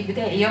مهارات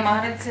إبداعية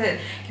ومهارات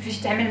كيفاش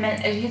يتعامل مع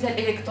الأجهزة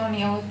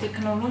الإلكترونية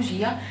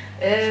والتكنولوجيا.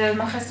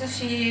 ما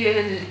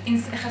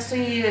خصو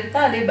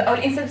الطالب أو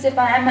الإنسان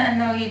بصفة عامة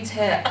أنه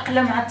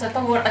يتأقلم مع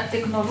التطور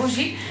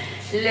التكنولوجي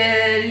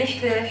اللي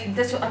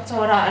حدثته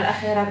الثورة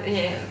الأخيرة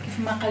كيف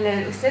ما قال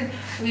الأستاذ،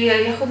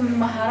 ويأخذ من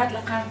مهارات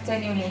القرن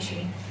الثاني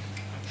والعشرين.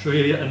 شو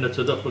هي أن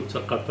تداخل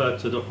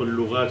الثقافات، تداخل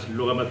اللغات،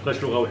 اللغة ما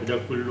تبقاش لغة واحدة،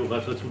 كل اللغة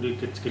تولي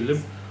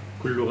كتتكلم،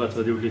 كل اللغات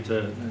غادي ولي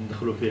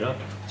ندخلوا فيها،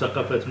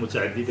 ثقافات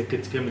متعددة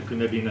كتكامل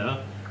فيما بينها،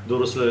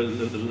 دروس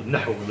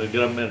النحو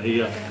الجرامر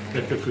هي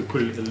في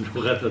كل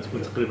اللغات لا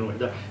تكون تقريبا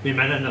واحدة،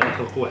 بمعنى أننا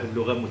نخلقوا واحد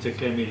اللغة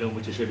متكاملة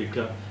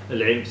ومتشابكة،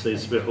 العلم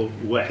سيصبح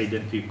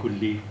واحدا في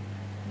كل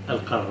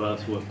القارات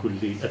وكل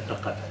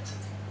الثقافات.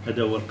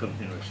 هذا هو القرن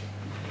 22.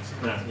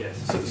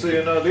 So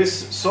you know, these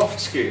soft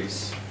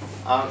skills,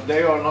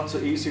 they are not so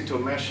easy to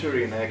measure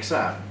in an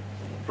exam.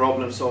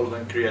 Problem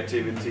solving,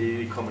 creativity,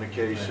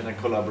 communication, and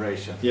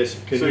collaboration. Yes.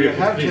 So you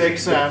have to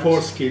exam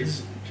 4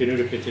 skills. Can you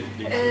repeat it,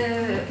 please?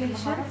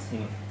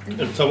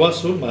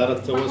 التواصل، مهارة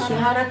التواصل.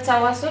 مهارة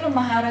التواصل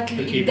ومهارة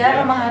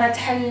الإبداع ومهارة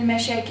حل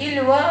المشاكل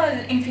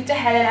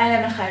والانفتاح على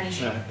العالم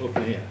الخارجي.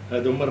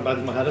 هذا هما 4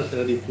 المهارات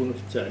اللي غادي يكونوا في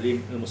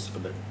التعليم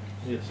المستقبلي.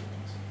 Yes.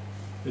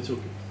 It's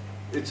okay.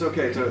 It's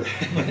okay to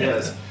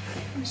yes.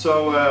 So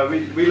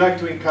we like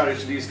to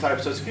encourage these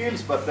types of skills,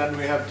 but then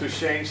we have to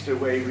change the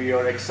way we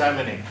are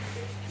examining.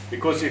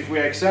 Because if we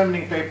are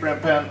examining paper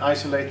and pen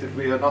isolated,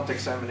 we are not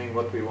examining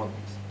what we want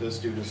the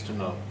students to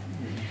know.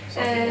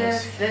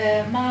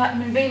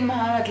 من بين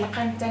مهارات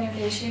القرن الثاني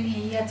والعشرين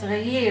هي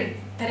تغيير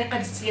طريقة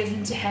اجتياز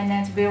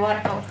الامتحانات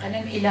بورقة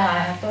وقلم إلى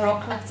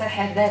طرق أكثر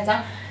حداثة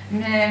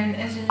من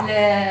أجل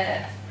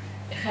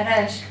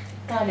إخراج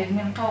الطالب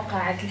من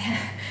قوقعة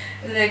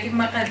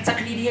كما قال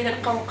التقليدية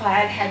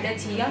للقوقعة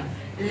الحداثية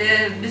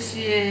باش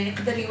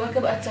يقدر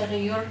يواكب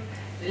التغير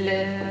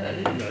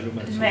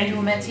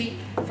المعلوماتي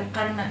في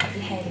القرن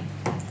الحالي.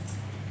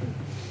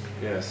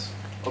 Yes.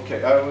 Okay,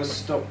 I was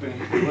stopping.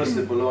 It was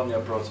the Bologna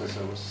process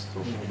I was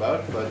talking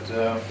about, but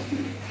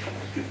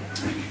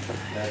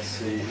let's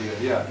see here.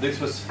 Yeah, this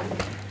was.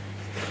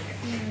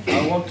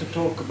 I want to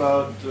talk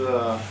about the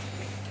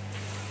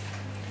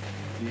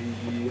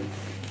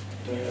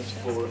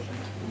diaspora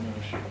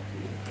entrepreneurship.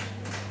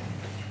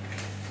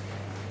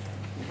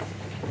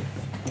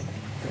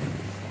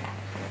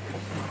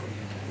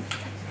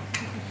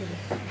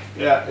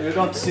 Yeah, you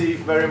don't see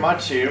very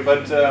much here,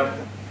 but.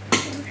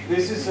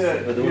 This is a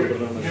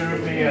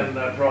European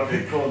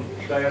project called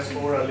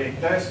Diaspora Link.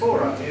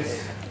 Diaspora is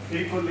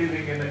people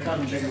living in a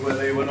country where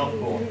they were not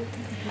born.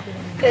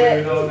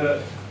 You know the.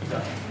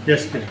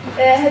 Yes.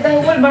 هذا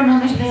هو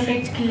البرنامج اللي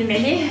غيتكلم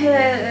عليه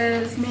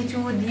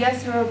سميتو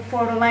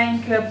Diaspora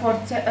Link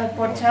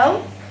Portal.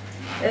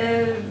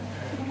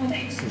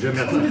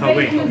 جامعة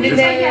الأخوين.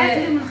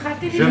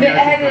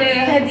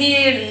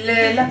 هذه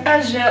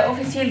لاباج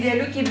اوفيسيال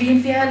ديالو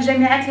كيبين فيها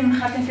الجامعات اللي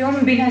منخرطين فيهم،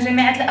 من بينها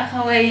جامعة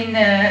الأخوين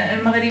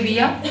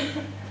المغربية.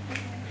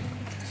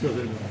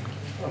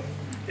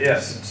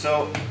 Yes,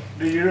 so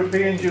the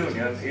European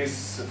Union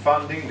is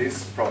funding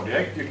this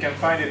project. You can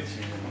find it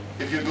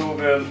if you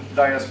Google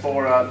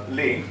Diaspora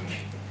Link,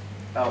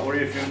 or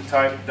if you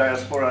type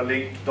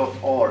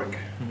diasporalink.org.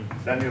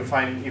 Then you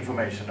find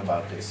information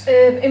about this.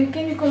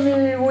 بإمكانكم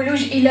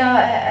الولوج إلى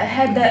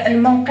هذا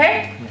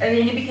الموقع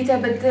يعني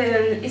بكتابة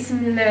الاسم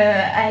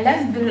الأعلى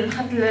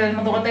بالخط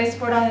المضغوط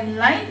دايسبورا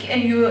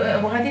لينك،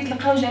 وغادي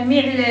تلقاو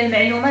جميع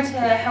المعلومات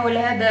حول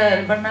هذا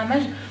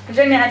البرنامج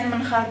والجامعات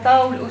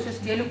المنخرطة والأسس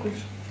ديالو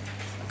كلشي.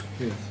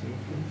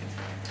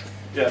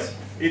 Yes,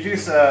 it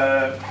is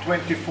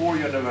 24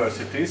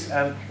 universities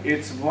and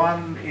it's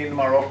one in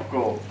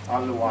Morocco,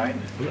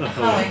 Al-Wain.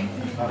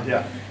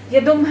 Yeah.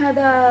 يضم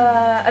هذا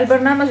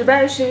البرنامج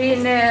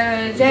 24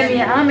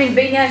 جامعة من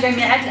بينها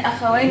جامعات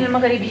الأخوين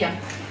المغربية.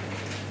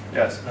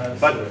 Yes,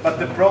 but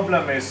the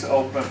problem is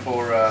open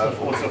for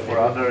also for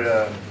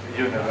other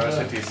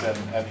universities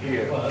and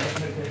here.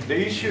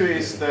 The issue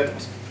is that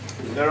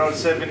there are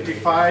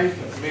 75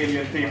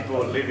 million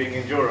people living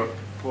in Europe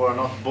who are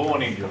not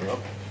born in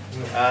Europe,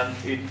 and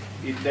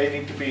they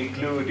need to be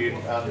included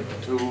and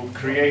to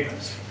create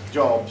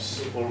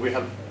jobs, or we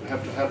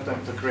have to help them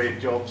to create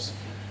jobs.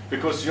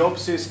 Because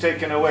jobs is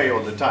taken away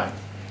all the time.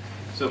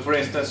 So for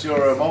instance,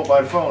 your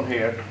mobile phone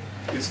here,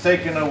 it's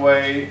taken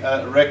away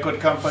record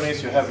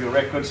companies, you have your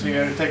records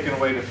here, taken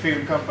away the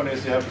film companies,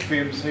 you have the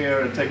films here,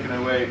 and taken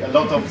away a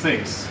lot of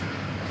things.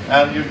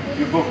 And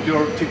you book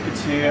your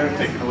tickets here,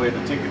 taken away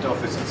the ticket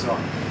office and so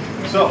on.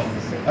 So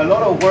a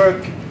lot of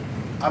work,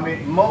 I mean,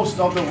 most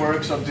of the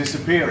works are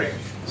disappearing.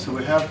 So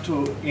we have to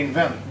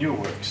invent new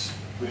works.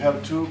 We have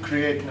to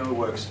create new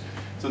works.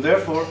 So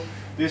therefore,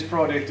 this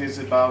project is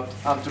about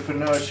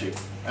entrepreneurship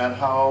and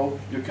how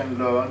you can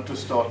learn to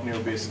start new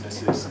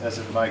businesses as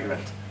a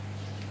migrant.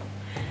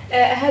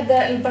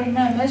 هذا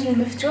البرنامج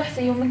المفتوح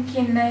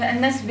سيمكن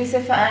الناس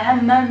بصفة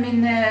عامة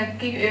من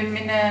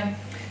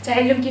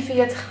تعلم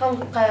كيفية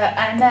خلق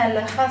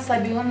أعمال خاصة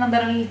بهم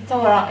نظرا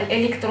للثورة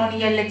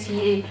الإلكترونية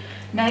التي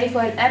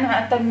نعرفها الآن.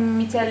 أعطي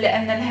مثال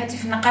لأن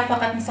الهاتف النقال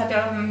فقط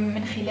نستطيع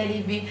من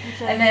خلاله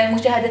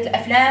مشاهدة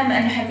الأفلام،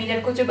 أن نحمل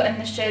الكتب، أن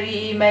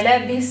نشتري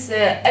ملابس،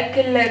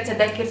 أكل،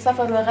 تذاكر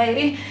سفر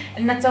وغيره.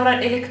 أن الثورة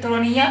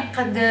الإلكترونية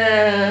قد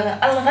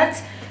ألغت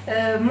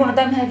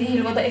معظم هذه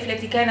الوظائف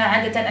التي كان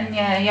عادة أن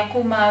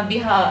يقوم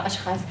بها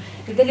أشخاص.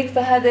 لذلك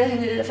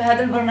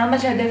فهذا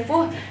البرنامج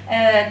هدفه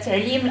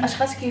تعليم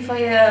الأشخاص كيف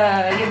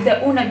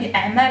يبدأون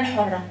بأعمال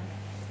حرة،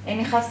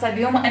 يعني خاصة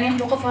بهم، أن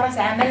يخلقوا فرص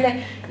عمل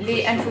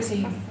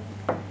لأنفسهم.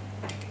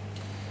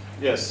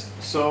 Yes,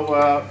 so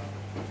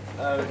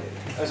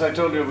as I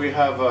told you, we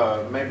have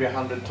maybe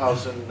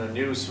 100,000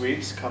 new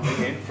Swedes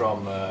coming in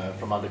from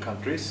other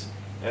countries.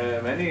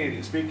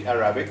 Many speak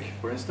Arabic,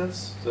 for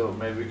instance, so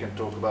maybe we can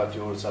talk about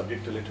your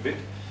subject a little bit.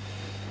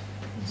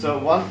 So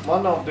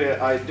one of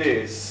the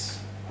ideas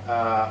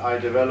I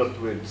developed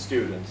with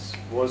students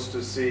was to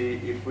see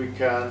if we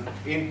can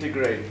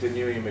integrate the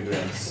new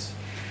immigrants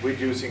with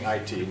using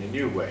IT in a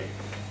new way.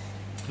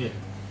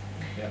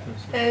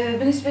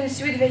 بالنسبة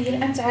للسويد فهي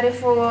الآن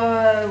تعرف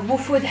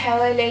وفود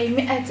حوالي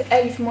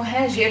 100,000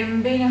 مهاجر،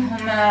 من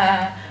بينهم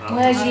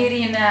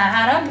مهاجرين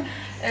عرب.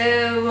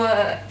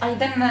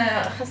 وأيضا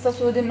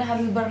خصصوا ضمن هذا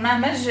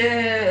البرنامج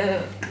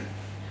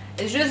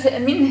جزء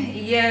منه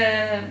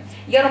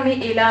يرمي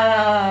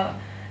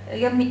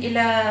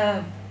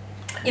إلى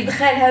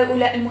إدخال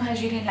هؤلاء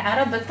المهاجرين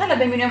العرب،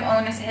 الطلبة منهم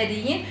أو ناس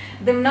عاديين،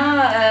 ضمن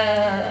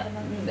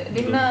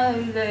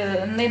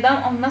النظام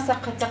أو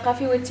النسق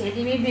الثقافي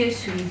والتعليمي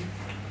بالسويد.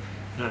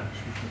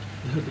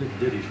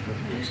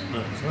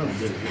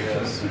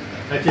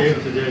 Actually,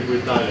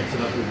 with dialects,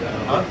 not with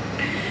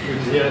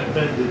because he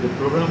appended the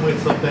program with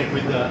something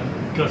with the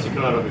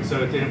classical Arabic, so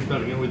I'm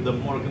talking with the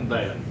Moroccan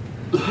dialect.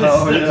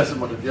 Oh yes,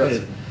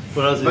 yes.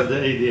 For us, the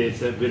ADA is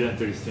very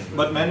interesting.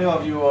 But many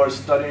of you are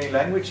studying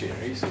language here,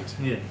 is it?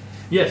 Yeah.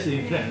 Yes,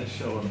 in French.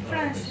 Or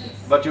French.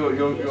 But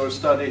your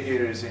study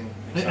here is in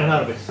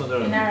Arabic.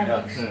 In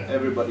Arabic. Yeah.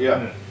 Everybody,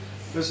 yeah.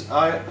 Because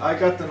I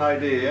got an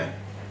idea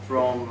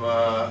from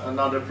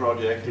another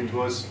project. It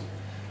was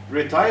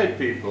retired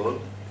people.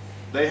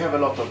 They have a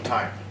lot of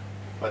time,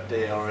 but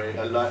they are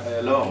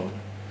alone.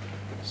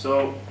 So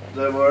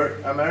there were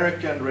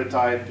American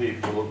retired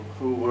people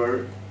who were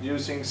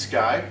using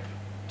Skype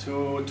to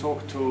talk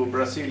to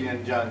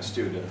Brazilian young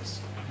students.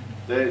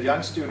 The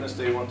young students,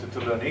 they wanted to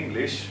learn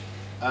English,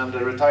 and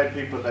the retired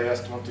people, they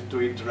just wanted to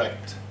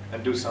interact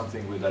and do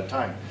something with their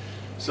time.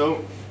 So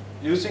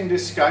using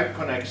this Skype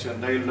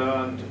connection, they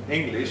learned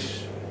English.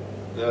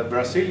 The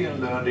Brazilian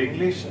learned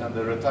English, and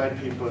the retired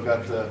people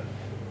got the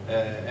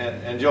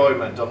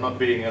enjoyment of not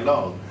being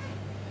alone.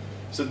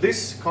 So this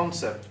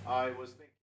concept, I was